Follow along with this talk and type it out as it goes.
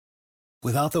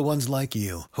Without the ones like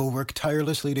you, who work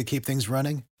tirelessly to keep things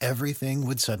running, everything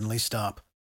would suddenly stop.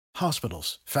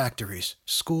 Hospitals, factories,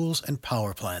 schools, and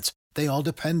power plants, they all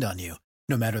depend on you.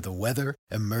 No matter the weather,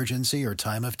 emergency, or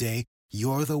time of day,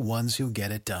 you're the ones who get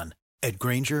it done. At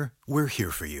Grainger, we're here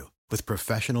for you with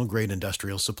professional-grade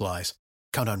industrial supplies.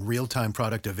 Count on real-time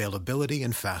product availability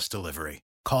and fast delivery.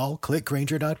 Call, click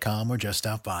Grainger.com, or just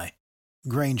stop by.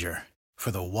 Grainger, for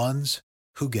the ones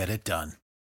who get it done.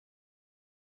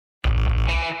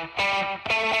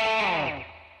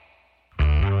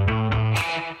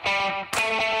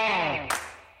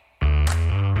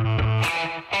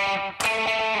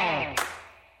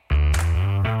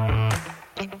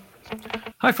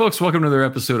 Hi, folks. Welcome to another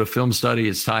episode of Film Study.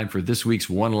 It's time for this week's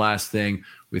One Last Thing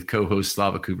with co-host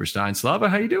Slava Cooperstein. Slava,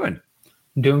 how you doing?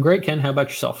 Doing great, Ken. How about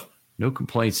yourself? No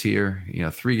complaints here.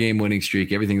 3-game winning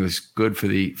streak. Everything looks good for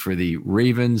the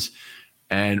Ravens.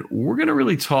 And we're going to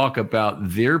really talk about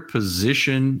their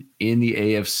position in the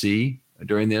AFC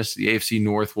during this. The AFC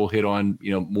North will hit on,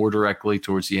 more directly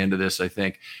towards the end of this, I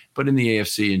think, but in the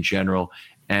AFC in general.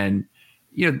 And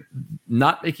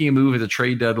not making a move at the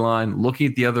trade deadline, looking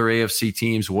at the other AFC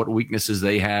teams, what weaknesses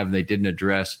they have and they didn't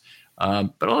address.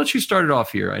 But I'll let you start it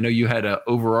off here. I know you had an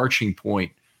overarching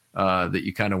point that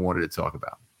you kind of wanted to talk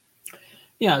about.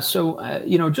 Yeah, so,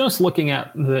 just looking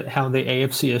at how the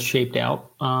AFC has shaped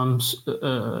out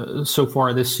so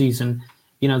far this season,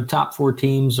 the top 4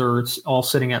 teams are all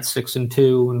sitting at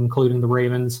 6-2, including the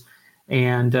Ravens.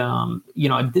 And,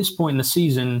 at this point in the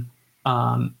season,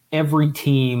 every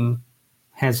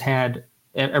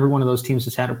one of those teams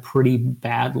has had a pretty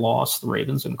bad loss, the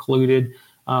Ravens included.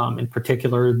 In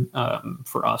particular,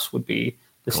 for us would be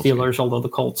the Steelers, although the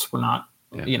Colts were not,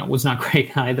 was not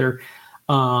great either.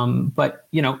 But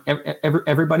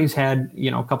everybody's had,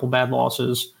 a couple bad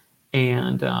losses.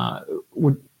 And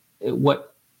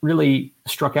what really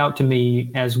struck out to me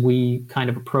as we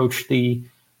kind of approached the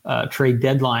trade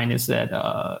deadline is that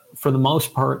for the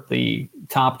most part, the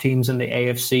top teams in the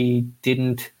AFC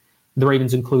the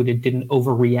Ravens included, didn't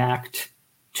overreact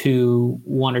to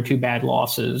 1 or 2 bad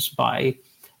llosses by,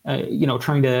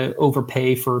 trying to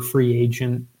overpay for a free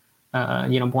agent,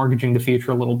 mortgaging the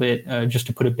future a little bit just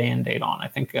to put a Band-Aid on. I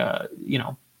think, I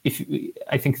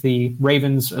think the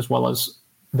Ravens, as well as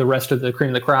the rest of the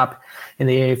cream of the crop in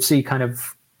the AFC, kind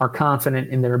of are confident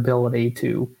in their ability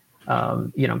to,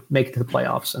 make it to the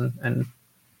playoffs and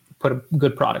put a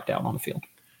good product out on the field.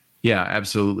 Yeah,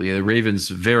 absolutely. The Ravens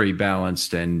very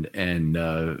balanced and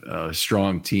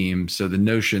strong team. So the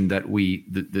notion that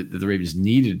the Ravens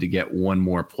needed to get one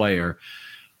more player,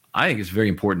 I think it's very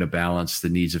important to balance the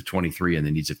needs of 23 and the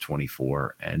needs of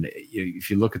 24. And if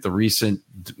you look at the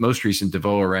most recent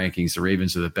DVOA rankings, the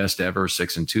Ravens are the best ever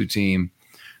 6-2 team.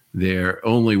 They're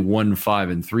only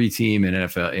 1-5-3 team in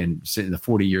NFL, and in the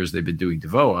 40 years they've been doing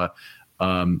DVOA.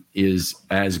 Is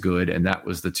as good, and that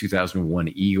was the 2001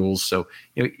 Eagles. So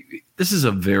this is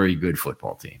a very good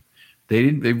football team.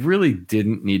 They really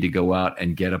didn't need to go out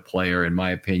and get a player, in my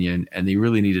opinion, and they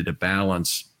really needed to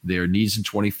balance their needs in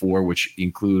 24, which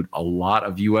include a lot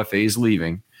of UFAs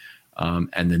leaving,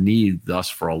 and the need thus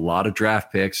for a lot of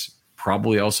draft picks,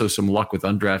 probably also some luck with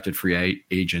undrafted free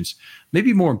agents.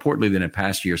 Maybe more importantly than in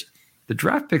past years, the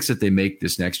draft picks that they make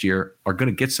this next year are going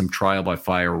to get some trial by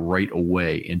fire right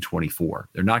away in 24.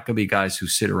 They're not going to be guys who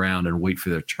sit around and wait for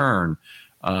their turn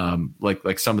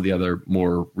like some of the other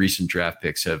more recent draft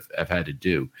picks have had to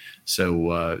do.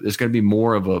 So there's going to be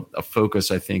more of a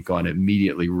focus, I think, on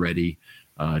immediately ready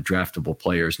draftable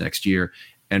players next year.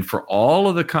 And for all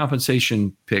of the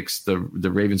compensation picks the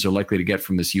Ravens are likely to get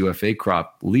from this UFA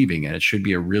crop leaving, and it should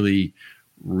be a really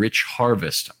rich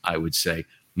harvest, I would say.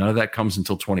 None of that comes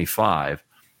until 25.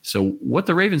 So what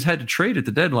the Ravens had to trade at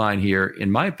the deadline here,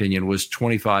 in my opinion, was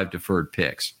 25 deferred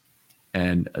picks.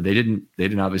 And they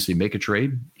didn't obviously make a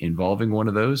trade involving one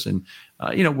of those. And,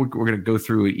 we're going to go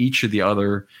through each of the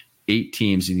other 8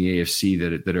 teams in the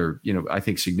AFC that are, I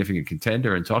think significant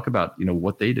contender and talk about,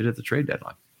 what they did at the trade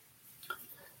deadline.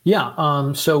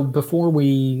 Yeah. So before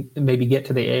we maybe get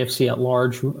to the AFC at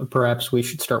large, perhaps we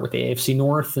should start with the AFC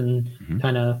North and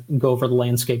kind of go over the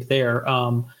landscape there.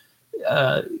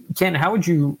 Ken, how would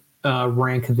you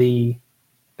rank the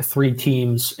 3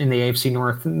 teams in the AFC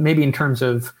North, maybe in terms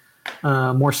of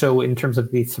more so in terms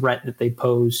of the threat that they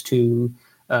pose to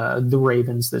the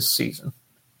Ravens this season?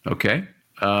 Okay.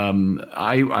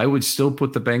 I would still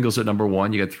put the Bengals at number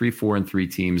 1. You got 3, 4, and 3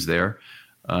 teams there.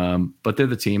 But they're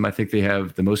the team. I think they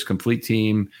have the most complete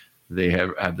team. They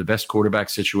have the best quarterback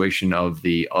situation of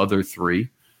the other 3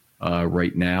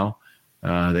 right now.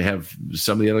 They have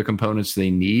some of the other components they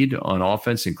need on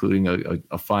offense, including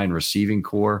a fine receiving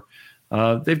core.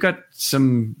 They've got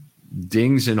some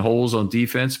dings and holes on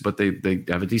defense, but they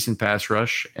have a decent pass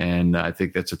rush, and I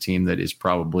think that's a team that is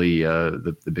probably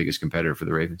the biggest competitor for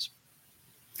the Ravens.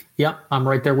 Yeah, I'm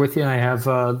right there with you. I have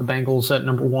the Bengals at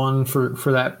number one for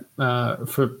that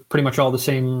for pretty much all the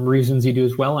same reasons you do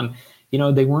as well. And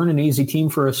they weren't an easy team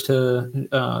for us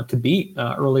to beat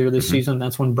earlier this season.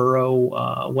 That's when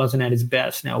Burrow wasn't at his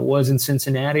best. Now, it was in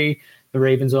Cincinnati. The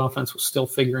Ravens' offense was still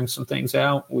figuring some things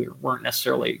out. We weren't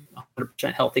necessarily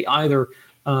 100% healthy either.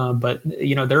 But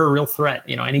they're a real threat.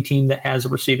 Any team that has a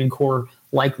receiving core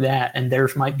like that, and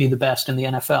theirs might be the best in the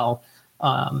NFL,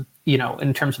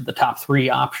 in terms of the top three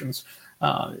options,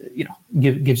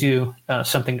 gives you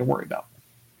something to worry about.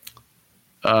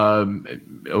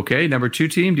 Okay, number two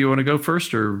team. Do you want to go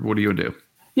first, or what do you want to do?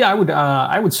 Yeah,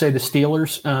 I would say the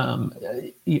Steelers.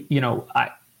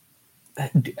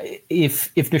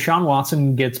 If Deshaun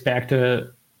Watson gets back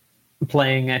to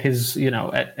playing at his,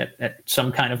 at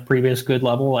some kind of previous good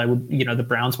level, I would, the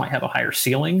Browns might have a higher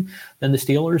ceiling than the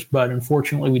Steelers, but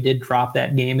unfortunately we did drop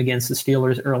that game against the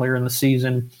Steelers earlier in the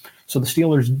season. So the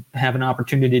Steelers have an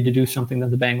opportunity to do something that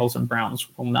the Bengals and Browns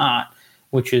will not,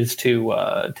 which is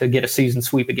to get a season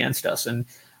sweep against us. And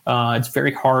it's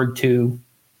very hard to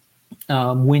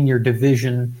win your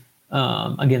division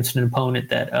against an opponent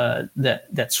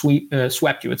that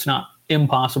swept you. It's not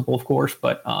impossible, of course,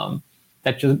 but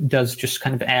that does just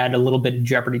kind of add a little bit of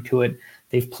jeopardy to it.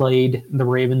 They've played the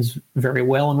Ravens very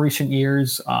well in recent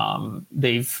years.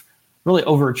 They've really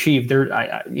overachieved.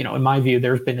 In my view,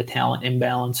 there's been a talent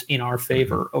imbalance in our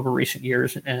favor over recent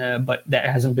years, but that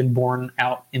hasn't been borne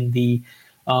out in the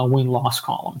win-loss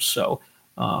columns. So,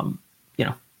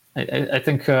 I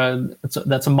think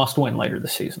that's a must-win later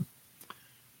this season.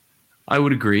 I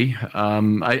would agree.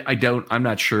 I'm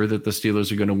not sure that the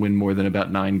Steelers are going to win more than about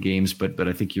 9 games, but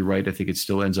I think you're right. I think it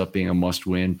still ends up being a must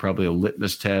win, probably a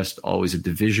litmus test, always a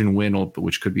division win,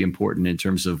 which could be important in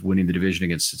terms of winning the division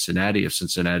against Cincinnati if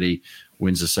Cincinnati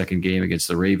wins the second game against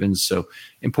the Ravens. So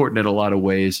important in a lot of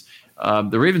ways.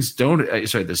 The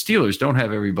Steelers don't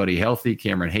have everybody healthy.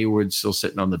 Cameron Hayward's still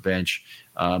sitting on the bench,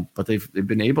 but they've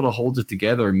been able to hold it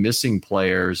together, missing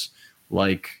players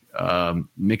like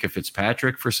Minka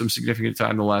Fitzpatrick for some significant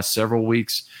time the last several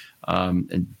weeks.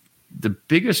 And the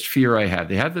biggest fear I have,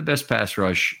 they have the best pass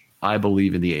rush, I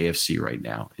believe, in the AFC right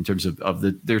now in terms of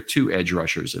their 2 edge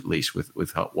rushers, at least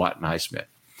with Watt and Highsmith.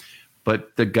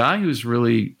 But the guy who's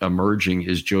really emerging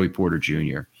is Joey Porter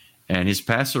Jr. And his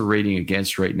passer rating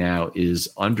against right now is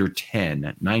under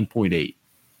 10, 9.8.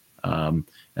 And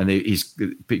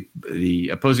the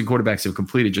opposing quarterbacks have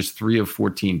completed just 3 of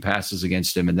 14 passes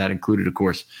against him, and that included, of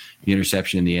course, the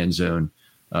interception in the end zone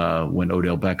when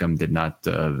Odell Beckham did not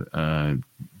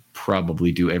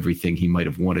probably do everything he might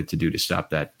have wanted to do to stop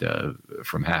that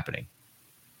from happening.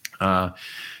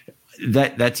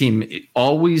 That team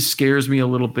always scares me a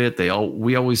little bit.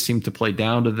 We always seem to play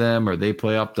down to them, or they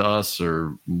play up to us,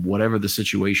 or whatever the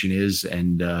situation is,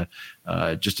 and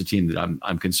just a team that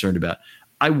I'm concerned about.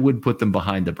 I would put them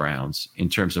behind the Browns in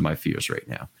terms of my fears right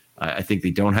now. I think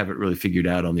they don't have it really figured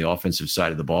out on the offensive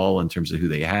side of the ball in terms of who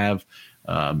they have.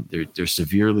 They're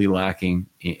severely lacking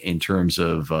in terms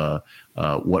of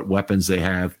what weapons they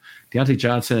have. Deontay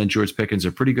Johnson and George Pickens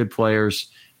are pretty good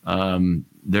players.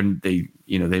 They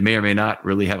may or may not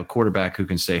really have a quarterback who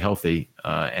can stay healthy.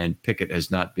 And Pickett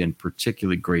has not been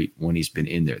particularly great when he's been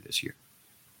in there this year.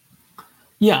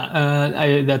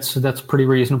 Yeah, that's pretty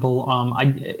reasonable.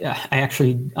 I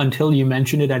actually, until you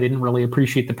mentioned it, I didn't really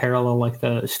appreciate the parallel. Like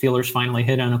the Steelers finally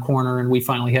hit on a corner and we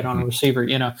finally hit on a receiver.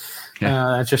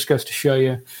 That just goes to show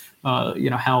you,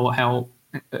 how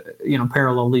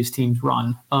parallel these teams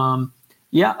run. I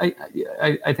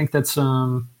think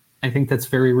that's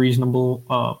very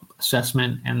reasonable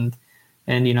assessment, and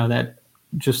that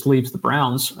just leaves the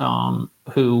Browns,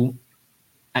 who.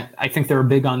 I think they're a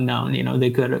big unknown. They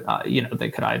could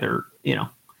either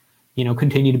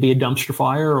continue to be a dumpster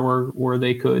fire, or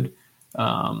they could,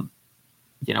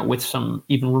 with some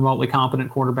even remotely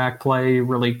competent quarterback play,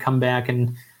 really come back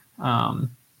and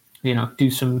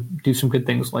do some good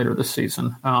things later this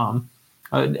season.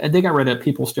 They got rid of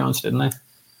Peoples-Jones, didn't they?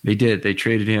 They did. They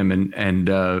traded him, and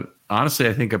honestly,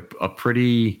 I think a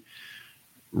pretty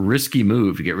risky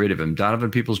move to get rid of him. Donovan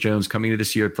Peoples-Jones coming into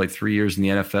this year played 3 years in the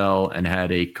NFL and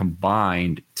had a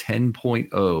combined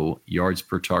 10.0 yards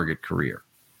per target career.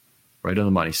 Right on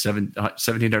the money,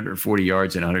 1,740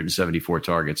 yards and 174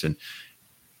 targets. And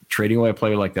trading away a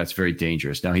player like that's very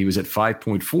dangerous. Now, he was at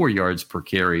 5.4 yards per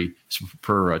carry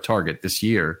per target this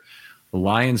year. The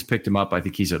Lions picked him up. I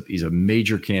think he's a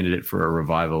major candidate for a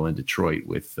revival in Detroit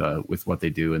with what they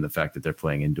do and the fact that they're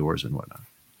playing indoors and whatnot.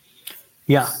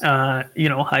 Yeah,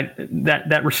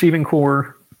 that receiving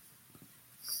core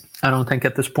I don't think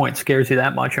at this point scares you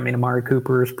that much. I mean, Amari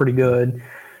Cooper is pretty good.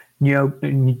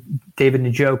 David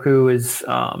Njoku is,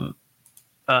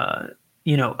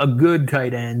 a good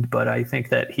tight end, but I think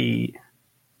that he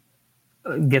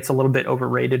gets a little bit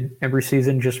overrated every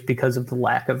season just because of the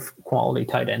lack of quality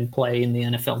tight end play in the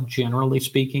NFL, generally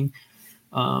speaking.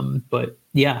 But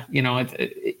yeah,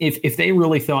 if they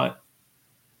really thought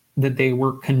that they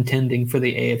were contending for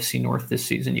the AFC North this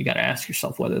season, you got to ask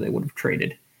yourself whether they would have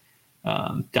traded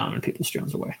Donovan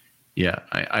Peoples-Jones away. Yeah,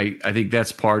 I think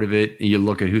that's part of it. You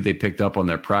look at who they picked up on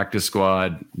their practice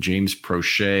squad: James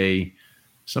Prochet,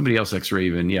 somebody else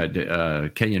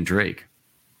ex-Raven, Kenyon Drake.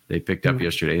 They picked up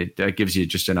yesterday. That gives you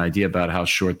just an idea about how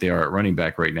short they are at running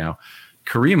back right now.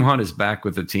 Kareem Hunt is back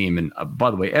with the team, and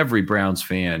by the way, every Browns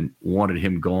fan wanted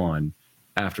him gone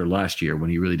after last year when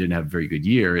he really didn't have a very good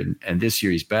year, and this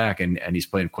year he's back and he's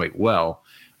playing quite well.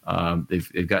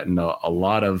 They've gotten a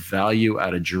lot of value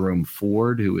out of Jerome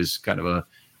Ford, who is kind of a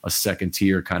second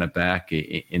tier kind of back,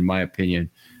 in my opinion.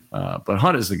 But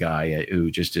Hunt is the guy who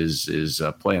just is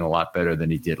playing a lot better than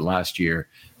he did last year.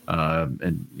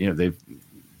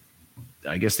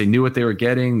 I guess they knew what they were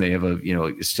getting. They have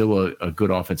still a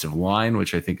good offensive line,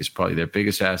 which I think is probably their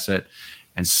biggest asset.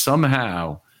 And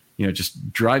somehow,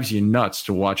 just drives you nuts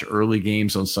to watch early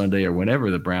games on Sunday or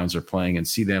whenever the Browns are playing and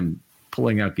see them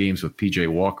pulling out games with PJ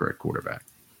Walker at quarterback.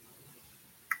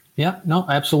 Yeah, no,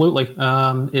 absolutely.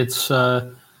 It's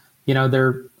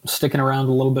they're sticking around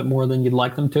a little bit more than you'd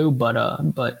like them to, but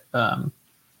I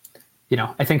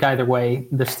think either way,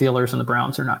 the Steelers and the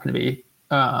Browns are not going to be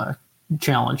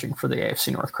challenging for the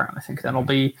AFC North crown. I think that'll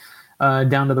be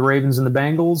down to the Ravens and the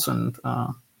Bengals, and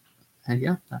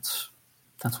yeah, that's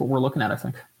what we're looking at, I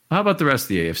think. How about the rest of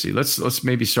the AFC? Let's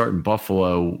maybe start in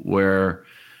Buffalo, where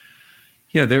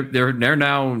they're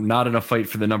now not in a fight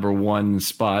for the number one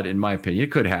spot, in my opinion.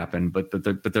 It could happen, but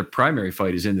their primary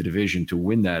fight is in the division to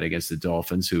win that against the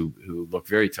Dolphins, who look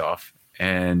very tough.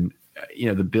 And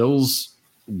the Bills,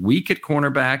 weak at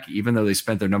cornerback, even though they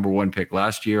spent their number one pick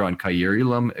last year on Kaiir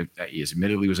Elam. He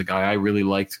admittedly was a guy I really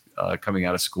liked coming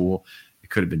out of school. It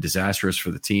could have been disastrous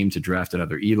for the team to draft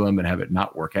another Elam and have it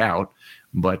not work out.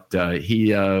 But they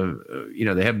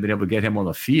haven't been able to get him on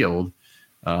the field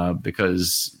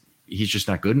because he's just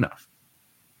not good enough.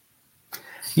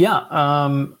 Yeah.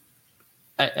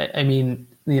 I mean,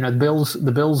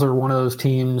 the Bills are one of those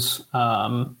teams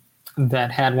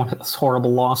that had one of those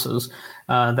horrible losses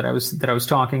that I was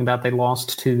talking about. They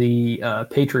lost to the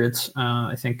Patriots.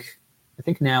 I think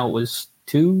now it was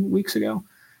 2 weeks ago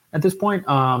at this point.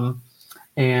 Nothing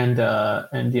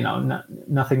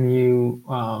new.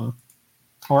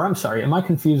 Or I'm sorry, am I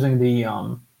confusing the?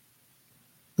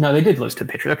 No, they did lose to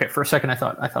the Patriots. Okay, for a second I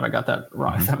thought I got that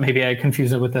wrong. I thought maybe I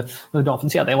confused it with the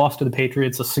Dolphins. Yeah, they lost to the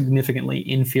Patriots, a significantly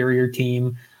inferior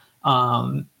team.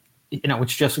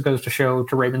 Which just goes to show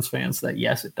to Ravens fans that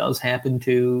yes, it does happen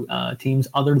to teams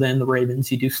other than the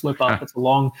Ravens. You do slip up. It's a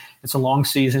long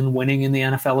season. Winning in the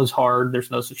NFL is hard.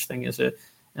 There's no such thing as a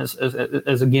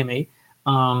gimme.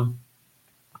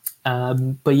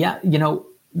 But yeah,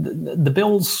 the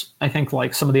Bills, I think,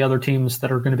 like some of the other teams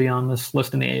that are going to be on this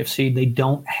list in the AFC, they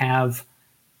don't have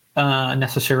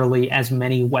necessarily as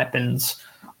many weapons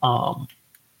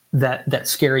that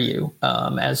scare you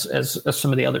as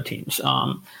some of the other teams.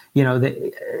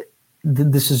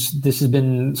 This has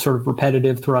been sort of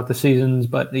repetitive throughout the seasons,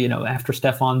 but after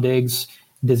Stephon Diggs,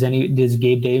 does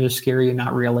Gabe Davis scare you?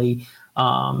 Not really.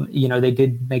 They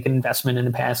did make an investment in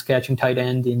a pass catching tight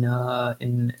end in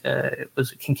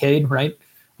was it Kincaid, right?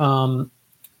 And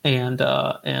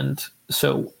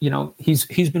so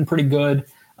he's been pretty good.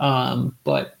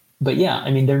 But yeah, I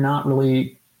mean, they're not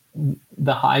really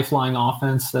the high flying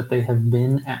offense that they have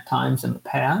been at times in the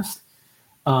past.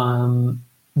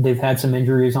 They've had some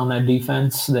injuries on that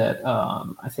defense that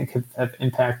I think have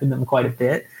impacted them quite a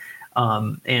bit.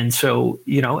 And so,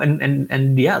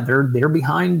 and yeah, they're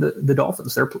behind the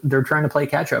Dolphins. They're trying to play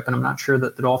catch up, and I'm not sure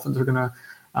that the Dolphins are going to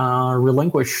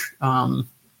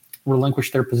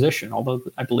relinquish their position. Although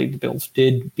I believe the Bills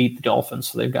did beat the Dolphins,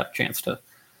 so they've got a chance to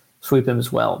sweep them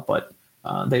as well. But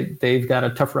they've got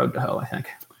a tough road to hoe, I think.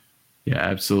 Yeah,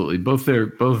 absolutely. Both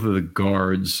of the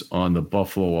guards on the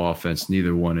Buffalo offense,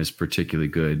 neither one is particularly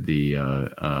good. The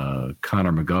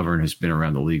Connor McGovern has been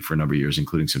around the league for a number of years,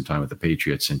 including some time with the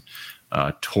Patriots, and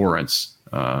Torrance.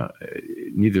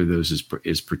 Neither of those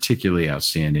is particularly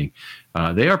outstanding.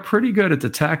 They are pretty good at the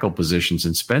tackle positions,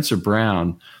 and Spencer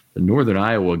Brown, the Northern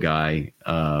Iowa guy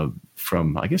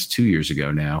from I guess 2 years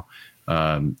ago now,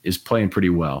 is playing pretty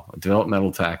well. A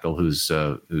developmental tackle who's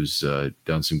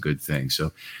done some good things.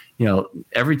 So,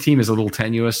 every team is a little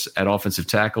tenuous at offensive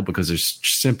tackle because there's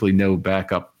simply no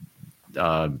backup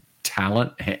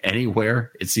talent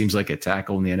anywhere. It seems like a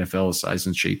tackle in the NFL size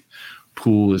and shape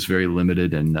pool is very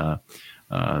limited. And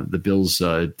the Bills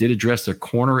did address their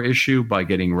corner issue by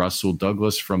getting Rasul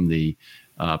Douglas from the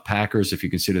Packers, if you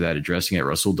consider that addressing it.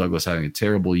 Rasul Douglas having a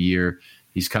terrible year.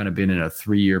 He's kind of been in a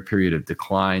 3-year period of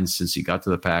decline since he got to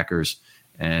the Packers,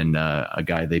 and a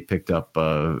guy they picked up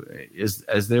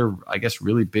as their, I guess,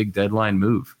 really big deadline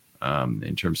move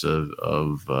in terms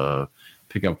of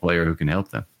pick up a player who can help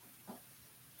them.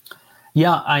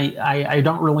 Yeah, I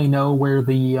don't really know where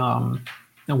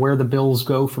the Bills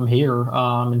go from here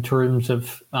in terms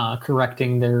of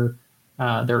correcting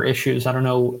their issues. I don't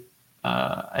know.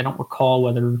 I don't recall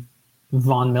whether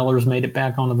Von Miller's made it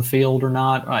back onto the field or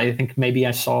not. I think maybe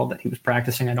I saw that he was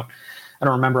practicing. I don't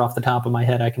remember off the top of my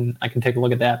head. I can take a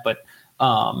look at that. But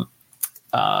I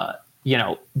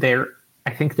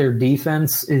think their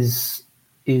defense is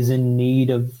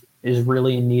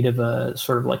really in need of a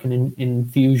sort of like an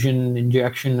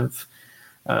injection of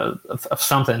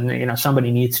something.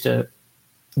 Somebody needs to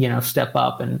step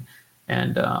up and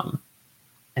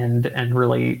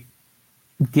really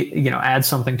add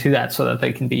something to that so that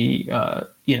they can be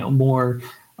more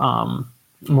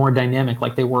dynamic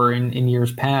like they were in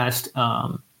years past.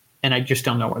 And I just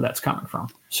don't know where that's coming from.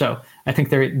 So I think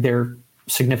they're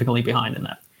significantly behind in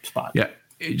that spot. Yeah.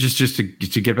 Just to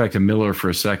get back to Miller for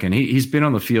a second, he's been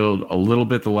on the field a little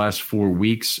bit the last 4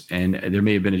 weeks, and there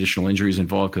may have been additional injuries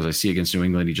involved because I see against New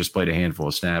England he just played a handful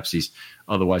of snaps. He's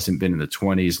otherwise been in the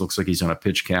 20s. Looks like he's on a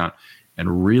pitch count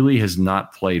and really has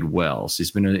not played well. So he's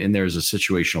been in there as a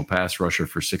situational pass rusher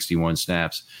for 61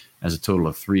 snaps, as a total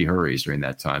of 3 hurries during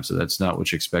that time. So that's not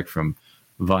what you expect from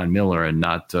Von Miller, and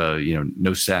not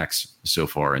no sacks so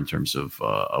far in terms of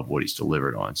what he's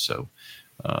delivered on. So.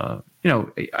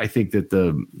 I think that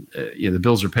the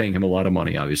Bills are paying him a lot of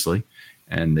money, obviously,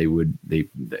 and they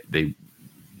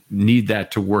need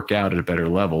that to work out at a better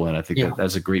level. And I think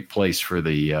that's a great place for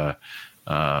the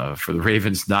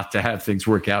Ravens not to have things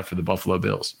work out for the Buffalo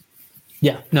Bills.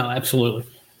 Yeah, no, absolutely.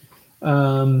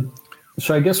 So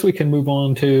I guess we can move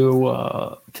on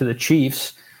to the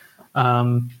Chiefs.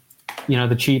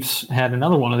 The Chiefs had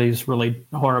another one of these really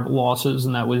horrible losses,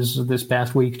 and that was this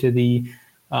past week to the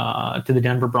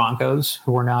Denver Broncos,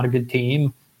 who are not a good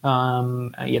team.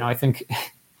 I think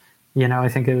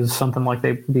it was something like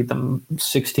they beat them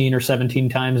 16 or 17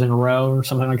 times in a row or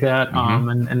something like that.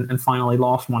 And finally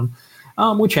lost one,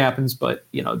 which happens, but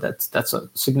that's a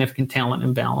significant talent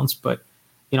imbalance. But,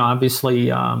 obviously,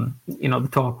 the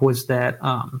talk was that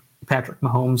Patrick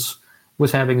Mahomes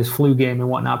was having his flu game and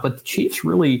whatnot, but the Chiefs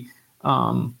really,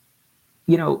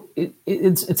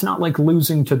 it's not like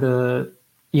losing to the,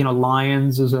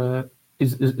 Lions is a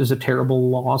terrible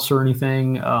loss or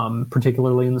anything,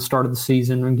 particularly in the start of the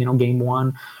season, game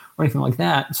 1 or anything like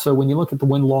that. So when you look at the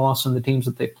win-loss and the teams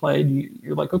that they've played,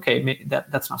 you're like, okay, maybe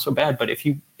that's not so bad. But if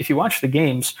you watch the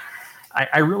games,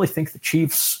 I really think the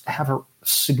Chiefs have a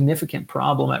significant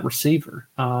problem at receiver.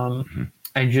 I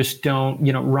just don't,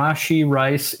 Rashee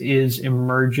Rice is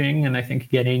emerging, and I think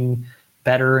getting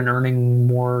better and earning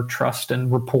more trust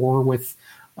and rapport with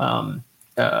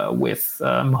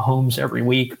Mahomes every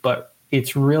week, but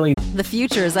it's really... The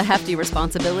future is a hefty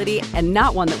responsibility and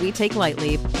not one that we take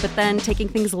lightly, but then taking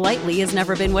things lightly has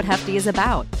never been what Hefty is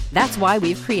about. That's why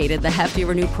we've created the Hefty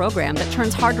Renew program that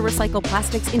turns hard-to-recycle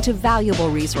plastics into valuable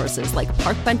resources like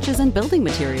park benches and building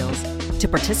materials. To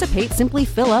participate, simply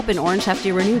fill up an orange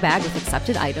Hefty Renew bag with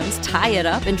accepted items, tie it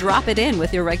up, and drop it in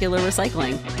with your regular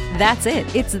recycling. That's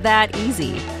it. It's that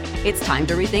easy. It's time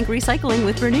to rethink recycling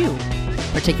with Renew.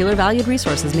 Particular valued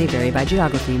resources may vary by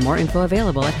geography. More info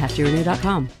available at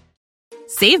heftyrenew.com.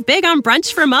 Save big on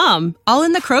brunch for mom, all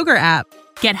in the Kroger app.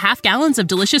 Get half gallons of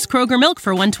delicious Kroger milk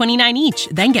for $1.29 each.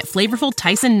 Then get flavorful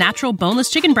Tyson natural boneless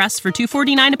chicken breasts for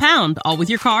 $2.49 a pound, all with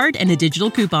your card and a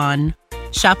digital coupon.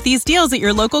 Shop these deals at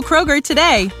your local Kroger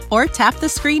today, or tap the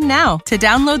screen now to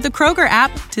download the Kroger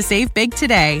app to save big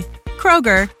today.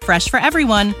 Kroger, fresh for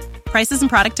everyone. Prices and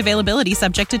product availability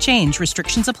subject to change.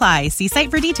 Restrictions apply. See site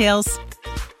for details.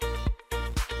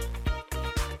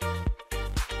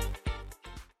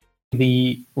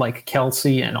 The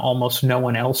Kelsey and almost no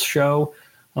one else show.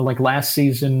 Like last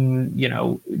season,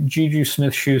 Juju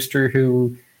Smith-Schuster,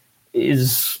 who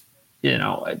is, in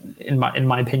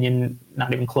my opinion,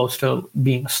 not even close to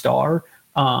being a star,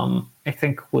 I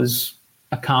think was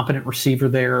a competent receiver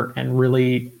there and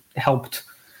really helped,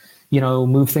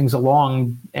 move things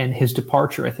along. And his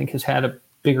departure, I think, has had a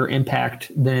bigger impact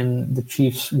than the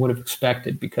Chiefs would have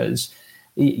expected because,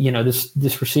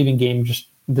 this receiving game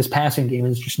this passing game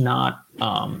is just not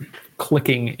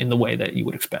clicking in the way that you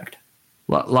would expect.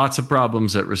 Lots of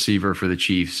problems at receiver for the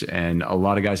Chiefs, and a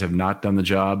lot of guys have not done the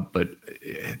job. But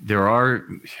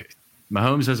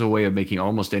Mahomes has a way of making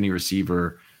almost any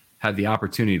receiver have the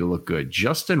opportunity to look good.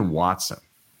 Justin Watson.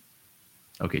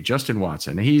 Okay, Justin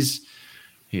Watson.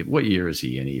 What year is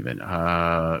he in even?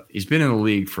 He's been in the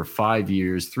league for 5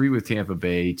 years, 3 with Tampa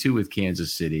Bay, 2 with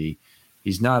Kansas City.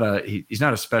 He's not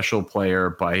a special player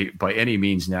by any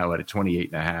means now at a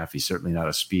 28.5. He's certainly not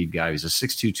a speed guy. He's a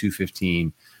 6'2",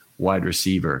 215 wide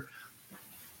receiver.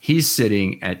 He's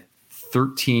sitting at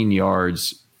 13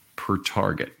 yards per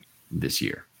target this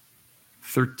year.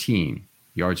 13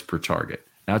 yards per target.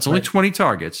 Now, it's only 20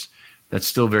 targets. That's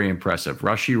still very impressive.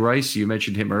 Rashee Rice, you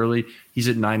mentioned him early. He's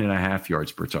at 9.5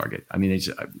 yards per target. I mean, it's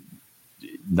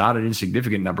not an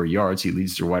insignificant number of yards. He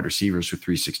leads their wide receivers with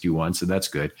 361, so that's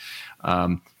good.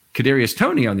 Kadarius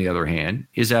Toney, on the other hand,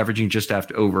 is averaging just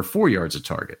over 4 yards a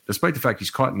target. Despite the fact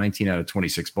he's caught 19 out of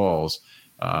 26 balls,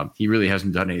 he really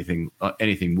hasn't done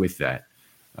anything with that.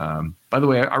 By the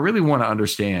way, I really want to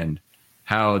understand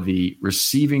how the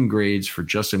receiving grades for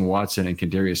Justin Watson and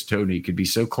Kadarius Toney could be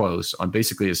so close on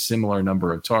basically a similar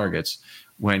number of targets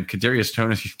when Kadarius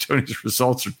Toney's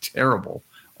results are terrible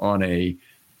on a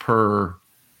per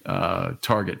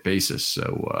target basis.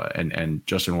 So and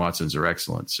Justin Watson's are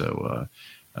excellent. So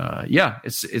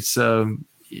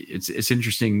it's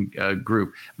interesting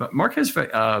group. Marquez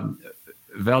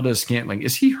Valdes-Scantling,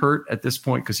 is he hurt at this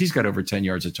point? Because he's got over 10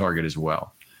 yards a target as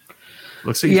well.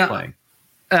 Looks like he's playing.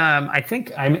 I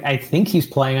think he's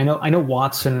playing. I know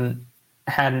Watson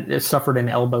had suffered an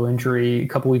elbow injury a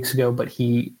couple weeks ago, but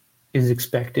he is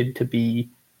expected to be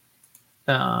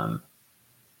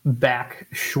back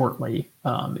shortly.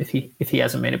 If he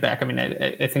hasn't made it back, I mean,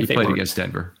 I think he played against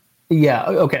Denver. Yeah.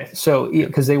 Okay. So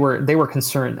because they were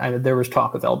concerned, there was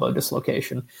talk of elbow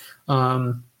dislocation.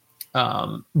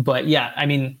 But yeah, I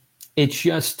mean, it's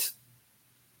just,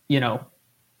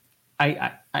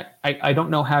 I don't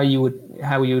know how you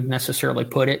would necessarily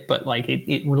put it, but like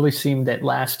it really seemed that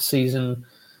last season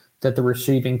that the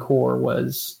receiving core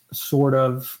was sort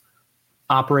of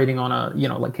operating on a,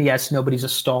 like, yes, nobody's a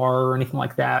star or anything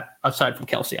like that aside from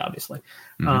Kelsey, obviously.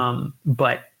 Mm-hmm.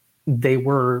 But they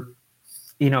were,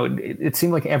 it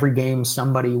seemed like every game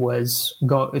somebody was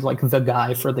like the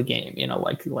guy for the game,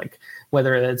 like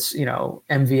whether it's,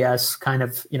 MVS kind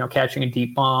of, catching a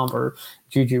deep bomb or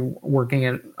Juju working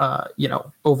it,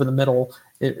 over the middle.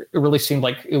 It really seemed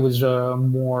like it was a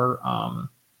more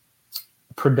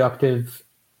productive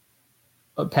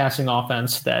passing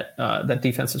offense that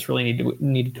defenses really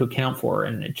needed to account for,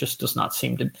 and it just does not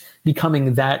seem to be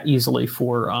coming that easily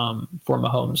for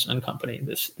Mahomes and company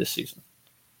this season.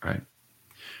 Right.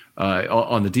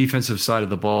 On the defensive side of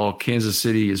the ball, Kansas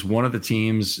City is one of the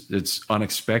teams that's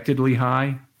unexpectedly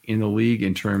high in the league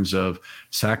in terms of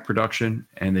sack production,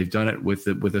 and they've done it with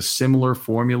a similar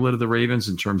formula to the Ravens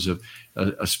in terms of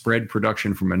a spread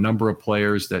production from a number of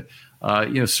players that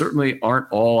certainly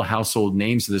aren't all household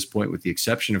names at this point, with the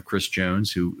exception of Chris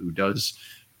Jones, who does,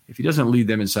 if he doesn't lead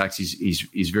them in sacks,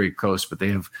 he's very close. But they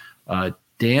have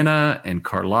Dana and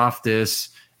Karlaftis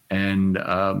and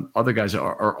other guys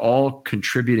are all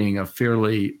contributing a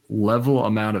fairly level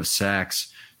amount of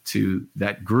sacks to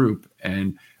that group,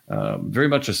 and very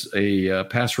much a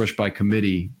pass rush by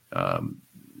committee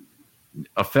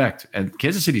effect. And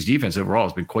Kansas City's defense overall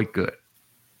has been quite good.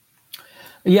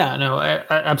 Yeah, no,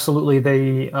 absolutely.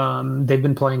 They've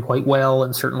been playing quite well,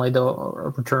 and certainly the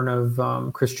return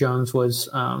of Chris Jones was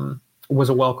a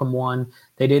welcome one.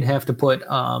 They did have to put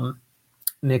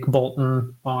Nick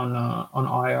Bolton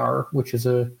on IR, which is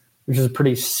a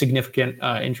pretty significant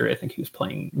injury. I think he was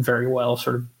playing very well,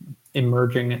 sort of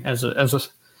emerging as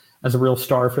a real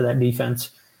star for that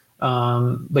defense.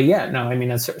 But yeah, no, I mean,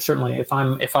 that's certainly if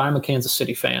I'm a Kansas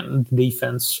City fan, the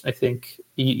defense, I think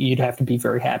you'd have to be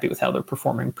very happy with how they're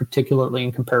performing, particularly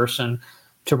in comparison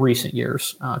to recent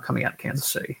years coming out of Kansas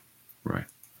City. Right.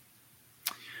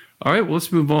 All right, well,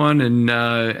 let's move on. And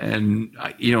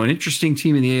an interesting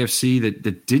team in the AFC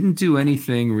that didn't do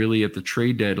anything really at the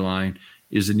trade deadline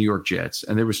is the New York Jets.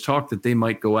 And there was talk that they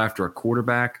might go after a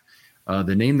quarterback.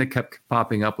 The name that kept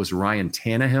popping up was Ryan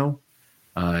Tannehill.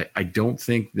 I don't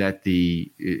think that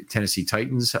the Tennessee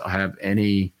Titans have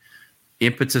any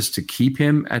impetus to keep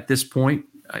him at this point.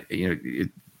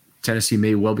 Tennessee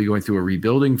may well be going through a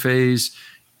rebuilding phase.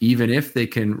 Even if they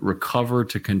can recover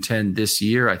to contend this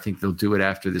year, I think they'll do it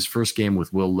after this first game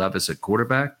with Will Levis at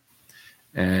quarterback.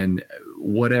 And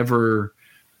whatever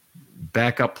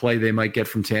backup play they might get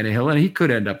from Tannehill, and he could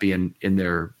end up being in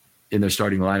their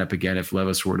starting lineup again if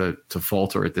Levis were to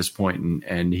falter at this point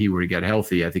and he were to get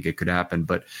healthy. I think it could happen.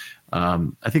 But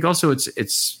I think also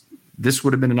it's this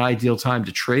would have been an ideal time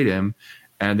to trade him.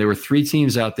 And there were 3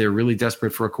 teams out there really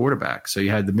desperate for a quarterback. So you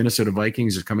had the Minnesota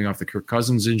Vikings coming off the Kirk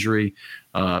Cousins injury,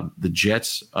 the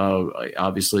Jets,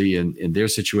 obviously in their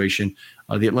situation,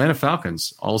 the Atlanta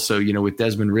Falcons also, with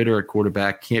Desmond Ridder at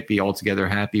quarterback, can't be altogether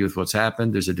happy with what's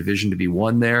happened. There's a division to be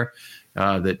won there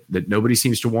that nobody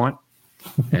seems to want.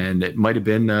 And it might have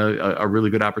been a really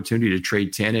good opportunity to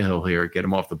trade Tannehill here, get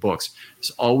him off the books.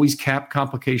 There's always cap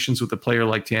complications with a player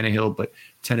like Tannehill, but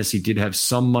Tennessee did have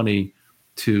some money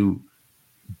to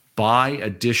buy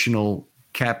additional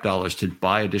cap dollars, to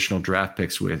buy additional draft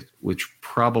picks with, which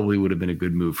probably would have been a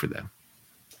good move for them.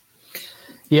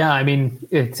 Yeah, I mean,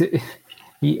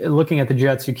 looking at the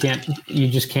Jets, you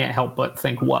just can't help but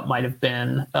think what might have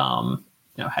been.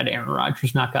 Had Aaron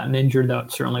Rodgers not gotten injured,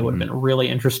 that certainly would have been a really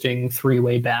interesting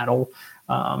 3-way battle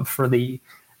for the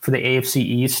AFC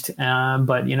East.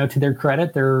 But to their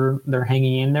credit, they're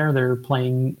hanging in there. They're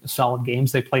playing solid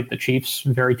games. They played the Chiefs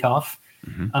very tough.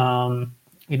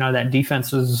 That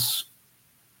defense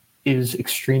is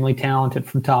extremely talented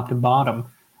from top to bottom.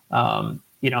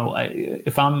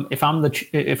 If I'm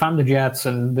the Jets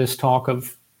and this talk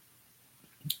of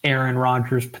Aaron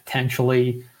Rodgers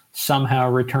potentially somehow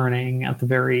returning at the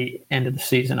very end of the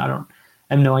season, I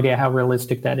have no idea how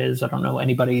realistic that is. I don't know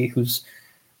anybody who's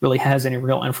really has any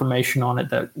real information on it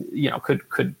that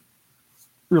could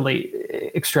really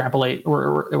extrapolate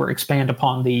or expand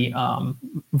upon the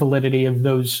validity of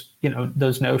those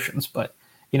notions. But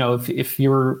if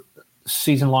your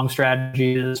season-long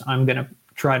strategy is I'm going to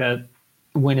try to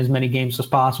win as many games as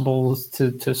possible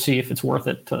to see if it's worth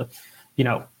it to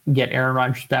get Aaron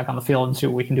Rodgers back on the field and see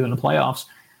what we can do in the playoffs,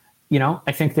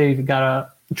 I think they've got to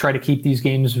try to keep these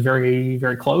games very,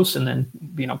 very close, and then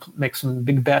make some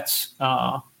big bets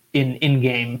in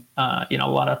game. A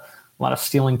lot of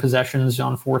stealing possessions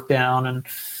on 4th down and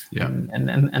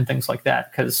things like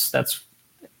that, because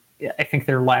I think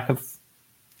their lack of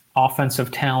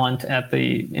offensive talent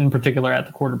in particular at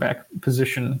the quarterback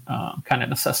position kind of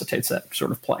necessitates that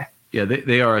sort of play. Yeah,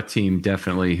 they are a team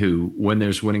definitely who, when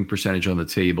there's winning percentage on the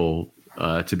table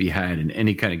to be had in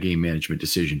any kind of game management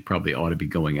decision, probably ought to be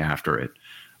going after it.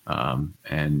 A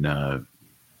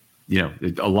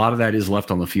lot of that is left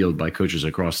on the field by coaches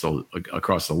across the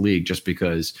league, just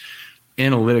because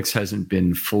analytics hasn't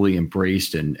been fully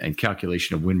embraced and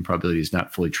calculation of win probability is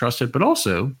not fully trusted, but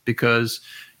also because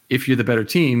if you're the better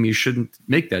team, you shouldn't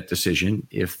make that decision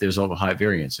if there's all the high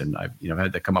variance. And I've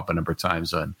had that come up a number of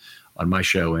times on my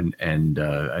show, and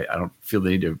I don't feel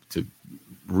the need to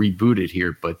reboot it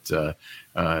here, but there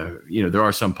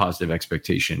are some positive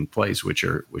expectation plays which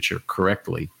are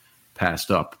correctly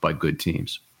passed up by good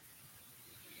teams.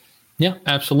 Yeah,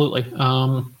 absolutely.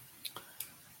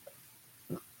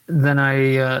 Then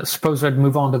I suppose I'd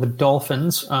move on to the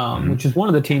Dolphins, which is one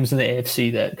of the teams in the AFC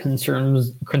that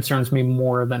concerns me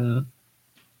more than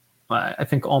I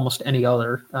think almost any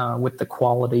other, with the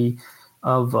quality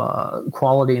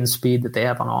and speed that they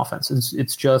have on offense.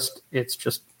 It's just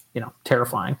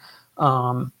terrifying.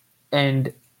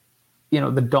 And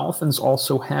the Dolphins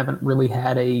also haven't really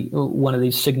had one of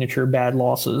these signature bad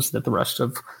losses that the rest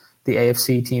of the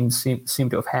AFC teams seem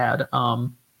to have had.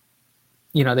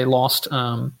 They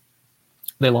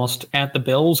lost at the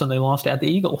Bills and they lost at the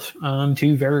Eagles,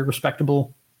 2 very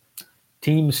respectable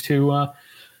teams to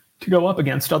go up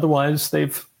against. Otherwise,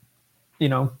 they've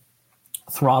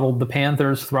throttled the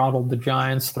Panthers, throttled the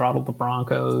Giants, throttled the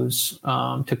Broncos,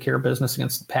 took care of business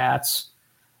against the Pats.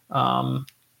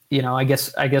 I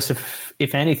guess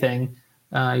if anything,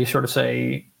 you sort of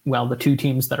say, well, the 2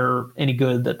 teams that are any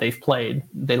good that they've played,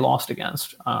 they lost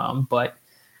against. But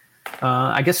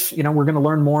I guess we're going to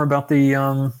learn more about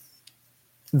the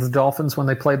Dolphins when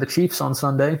they play the Chiefs on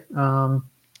Sunday.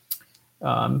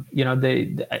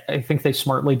 I think they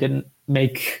smartly didn't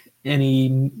make any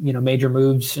major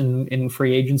moves in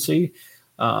free agency.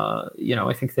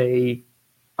 I think they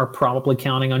are probably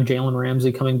counting on Jalen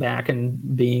Ramsey coming back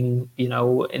and being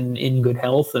in good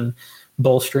health and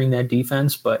bolstering that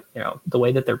defense. But the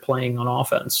way that they're playing on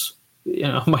offense,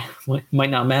 might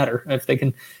not matter if they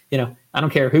can. I don't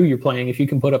care who you're playing. If you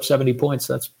can put up 70 points,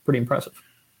 that's pretty impressive.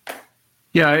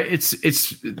 Yeah,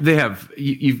 they have,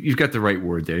 you've got the right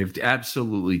word there. They have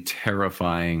absolutely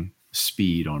terrifying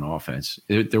speed on offense.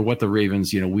 They're what the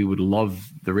Ravens, we would love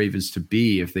the Ravens to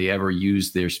be if they ever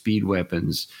used their speed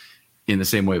weapons in the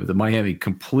same way. But the Miami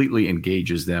completely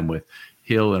engages them with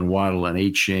Hill and Waddle and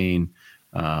Achane,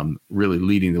 really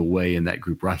leading the way in that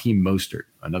group. Raheem Mostert,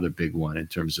 another big one in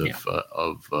terms of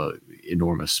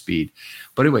enormous speed.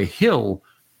 But anyway, Hill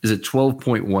is at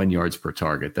 12.1 yards per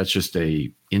target. That's just a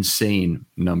insane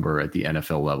number at the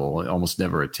NFL level, almost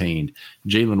never attained.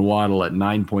 Jalen Waddle at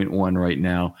 9.1 right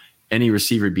now. Any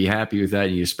receiver would be happy with that.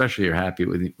 And you especially are happy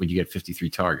when you get 53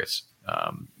 targets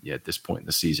at this point in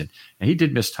the season. And he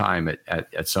did miss time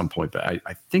at some point, but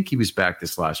I think he was back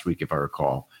this last week, if I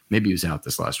recall. Maybe he was out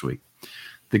this last week.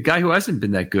 The guy who hasn't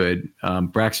been that good,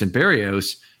 Braxton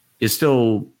Berrios,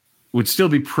 would still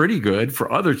be pretty good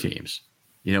for other teams,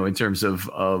 in terms of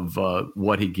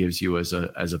what he gives you as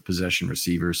a possession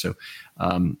receiver. So,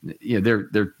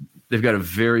 they've got a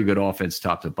very good offense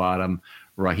top to bottom.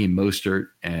 Raheem Mostert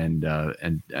and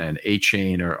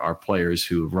A-Chain are players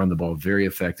who run the ball very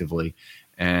effectively,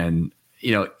 and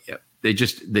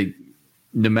they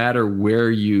no matter where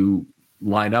you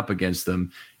line up against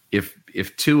them, if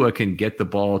Tua can get the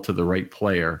ball to the right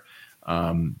player,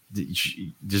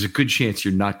 there's a good chance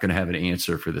you're not going to have an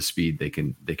answer for the speed they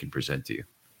can present to you.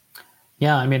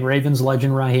 Yeah, I mean, Ravens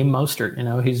legend Raheem Mostert.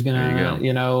 He's gonna,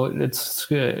 it's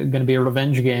going to be a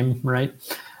revenge game, right?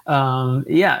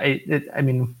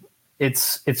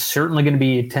 It's certainly going to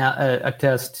be a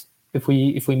test. If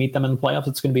we meet them in the playoffs,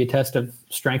 it's going to be a test of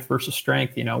strength versus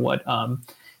strength. What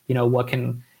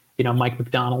can Mike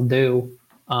McDonald do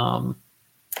on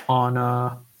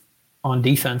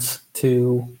defense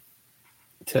to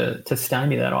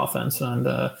stymie that offense.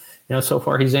 And so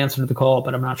far he's answered the call,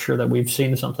 but I'm not sure that we've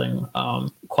seen something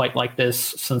quite like this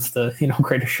since the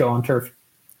greatest show on turf.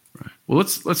 Right. Well,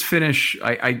 let's finish.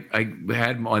 I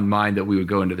had on mind that we would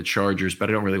go into the Chargers, but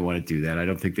I don't really want to do that. I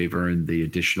don't think they've earned the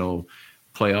additional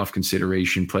playoff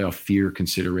consideration, playoff fear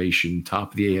consideration,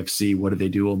 top of the AFC. What did they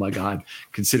do? Oh my God,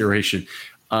 consideration.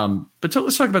 But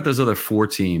let's talk about those other four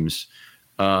teams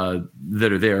that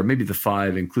are there. Maybe the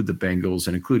five, include the Bengals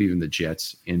and include even the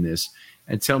Jets in this.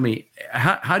 And tell me,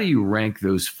 how do you rank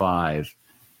those five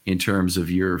in terms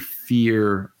of your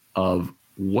fear of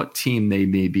what team they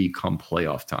may be come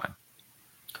playoff time?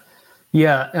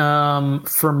 Yeah,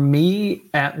 for me,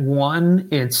 at one,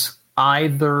 it's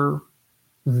either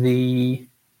it's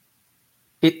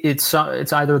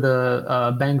either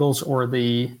the Bengals or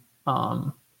the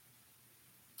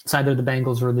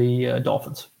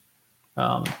Dolphins.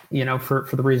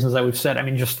 For the reasons that we've said. I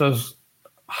mean, just those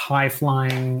high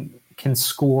flying, can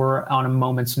score on a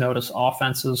moment's notice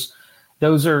offenses.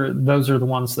 Those are the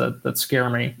ones that scare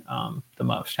me the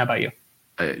most. How about you?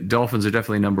 Dolphins are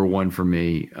definitely number one for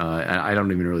me. I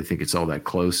don't even really think it's all that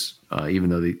close. Even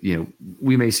though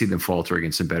we may see them falter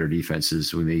against some better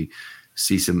defenses. We may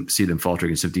see them falter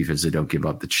against some defenses that don't give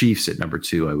up. The Chiefs at number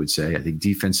two, I would say. I think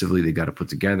defensively they got to put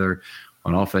together.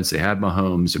 On offense, they have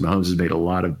Mahomes, and Mahomes has made a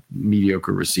lot of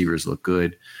mediocre receivers look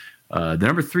good. The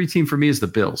number three team for me is the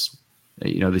Bills.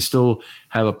 They still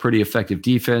have a pretty effective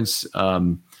defense.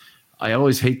 I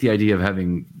always hate the idea of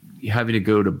having to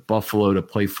go to Buffalo to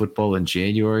play football in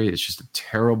January. It's just a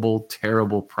terrible,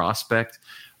 terrible prospect.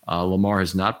 Lamar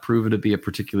has not proven to be a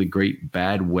particularly great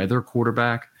bad weather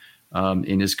quarterback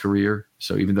in his career.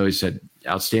 So even though he's had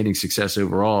outstanding success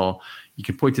overall, you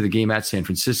can point to the game at San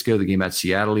Francisco, the game at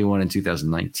Seattle he won in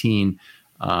 2019.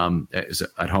 It was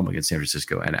at home against San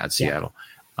Francisco and at Seattle.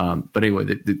 But anyway,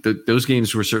 those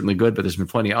games were certainly good, but there's been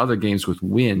plenty of other games with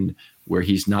wind where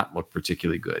he's not looked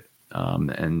particularly good.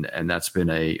 And that's been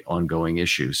a ongoing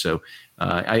issue. So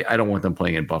I don't want them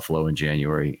playing in Buffalo in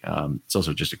January. It's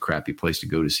also just a crappy place to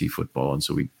go to see football. And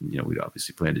so we'd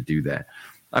obviously plan to do that.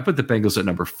 I put the Bengals at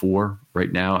number 4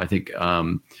 right now. I think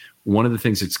one of the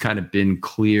things that's kind of been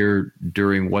clear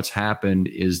during what's happened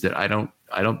is that I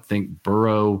don't think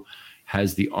Burrow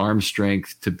has the arm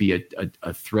strength to be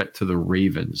a threat to the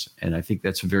Ravens. And I think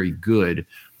that's very good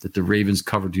that the Ravens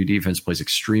cover 2 defense plays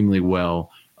extremely well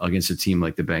against a team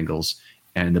like the Bengals.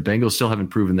 And the Bengals still haven't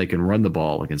proven they can run the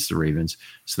ball against the Ravens.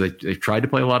 So they've tried to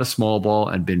play a lot of small ball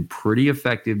and been pretty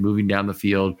effective moving down the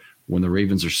field when the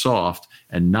Ravens are soft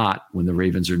and not when the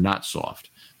Ravens are not soft.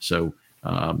 So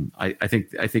I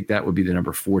think that would be the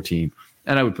number 4 team.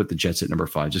 And I would put the Jets at number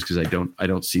 5 just because I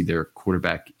don't see their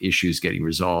quarterback issues getting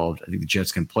resolved. I think the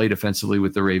Jets can play defensively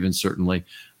with the Ravens, certainly.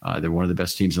 They're one of the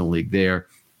best teams in the league there,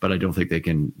 but I don't think they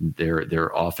can.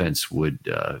 Their offense would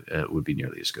be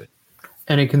nearly as good.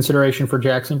 Any consideration for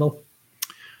Jacksonville?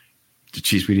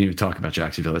 Jeez, we didn't even talk about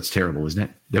Jacksonville. That's terrible, isn't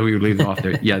it? Then we would leave them off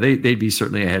there. Yeah, they'd be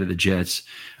certainly ahead of the Jets.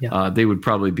 Yeah. They would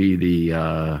probably be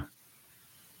the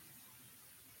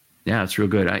yeah, it's real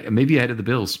good. Maybe ahead of the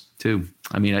Bills too.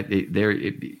 I mean,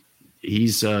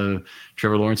 he's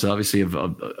Trevor Lawrence, obviously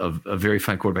a very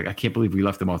fine quarterback. I can't believe we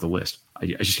left him off the list.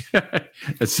 It's a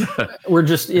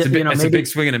big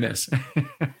swing and a miss.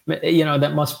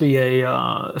 That must be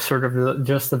a sort of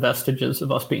just the vestiges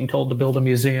of us being told to build a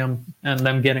museum and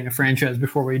them getting a franchise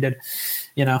before we did.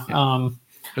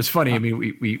 It's funny. I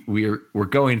mean, we're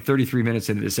going 33 minutes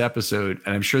into this episode,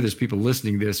 and I'm sure there's people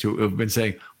listening to this who have been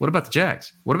saying, "What about the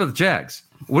Jags? What about the Jags?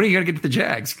 When are you going to get to the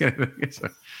Jags?" So,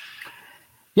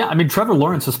 yeah, I mean, Trevor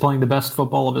Lawrence is playing the best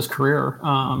football of his career,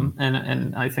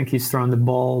 and I think he's thrown the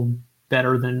ball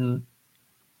better than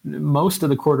most of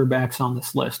the quarterbacks on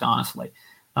this list, honestly.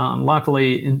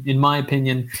 Luckily, in my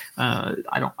opinion,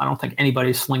 I don't think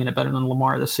anybody's slinging it better than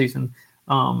Lamar this season.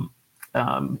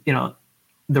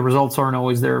 The results aren't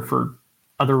always there for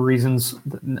other reasons,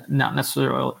 not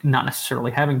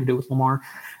necessarily having to do with Lamar.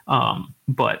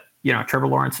 But Trevor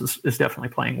Lawrence is definitely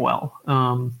playing well.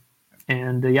 I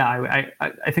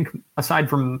think aside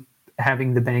from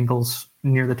having the Bengals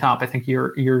near the top, I think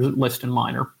your list and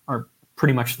mine are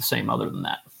pretty much the same other than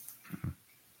that.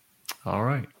 All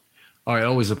right.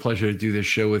 Always a pleasure to do this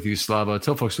show with you, Slava.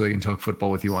 Tell folks where they can talk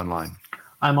football with you online.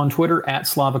 I'm on Twitter at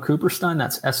Slava Cooperstein.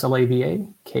 That's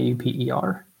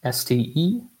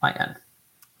SLAVAKUPERSTEIN.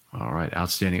 All right.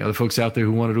 Outstanding. Other folks out there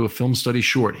who want to do a film study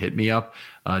short, hit me up.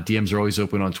 DMs are always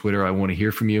open on Twitter. I want to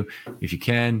hear from you. If you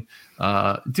can,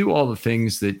 do all the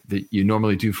things that you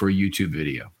normally do for a YouTube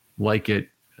video. Like it,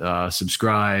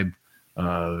 subscribe,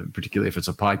 particularly if it's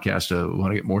a podcast.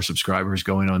 Want to get more subscribers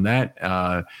going on that.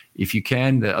 If you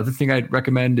can, the other thing I'd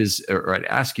recommend or I'd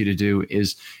ask you to do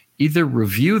is either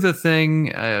review the thing.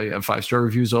 A 5-star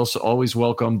review is also always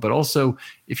welcome. But also,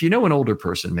 if you know an older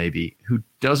person maybe who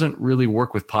doesn't really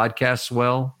work with podcasts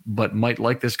well, but might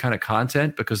like this kind of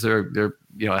content because they're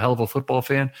a hell of a football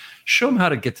fan, show them how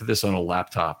to get to this on a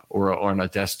laptop or on a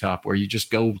desktop, where you just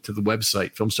go to the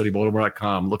website,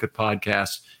 filmstudybaltimore.com, look at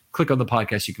podcasts, click on the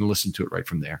podcast, you can listen to it right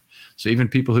from there. So even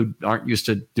people who aren't used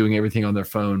to doing everything on their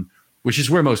phone, which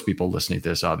is where most people listening to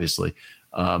this, obviously,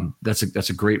 that's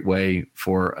a great way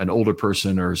for an older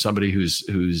person or somebody who's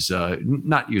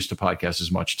not used to podcasts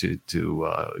as much to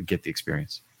get the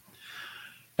experience.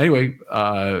 Anyway,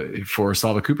 for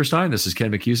Slava Cooperstein, this is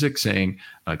Ken McCusick saying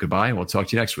goodbye, and we'll talk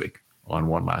to you next week on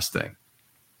One Last Thing.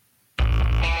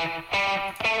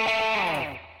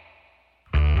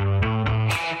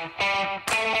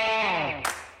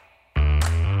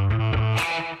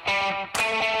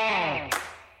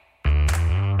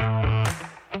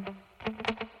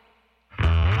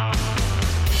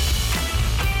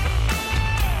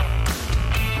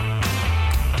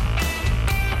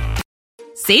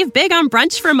 Save big on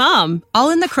brunch for mom, all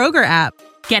in the Kroger app.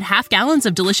 Get half gallons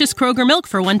of delicious Kroger milk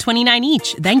for $1.29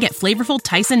 each. Then get flavorful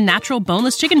Tyson natural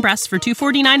boneless chicken breasts for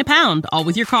 $2.49 a pound, all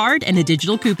with your card and a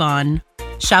digital coupon.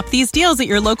 Shop these deals at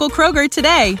your local Kroger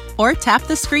today, or tap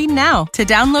the screen now to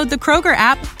download the Kroger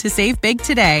app to save big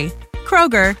today.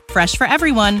 Kroger, fresh for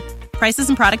everyone. Prices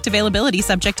and product availability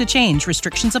subject to change.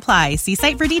 Restrictions apply. See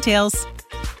site for details.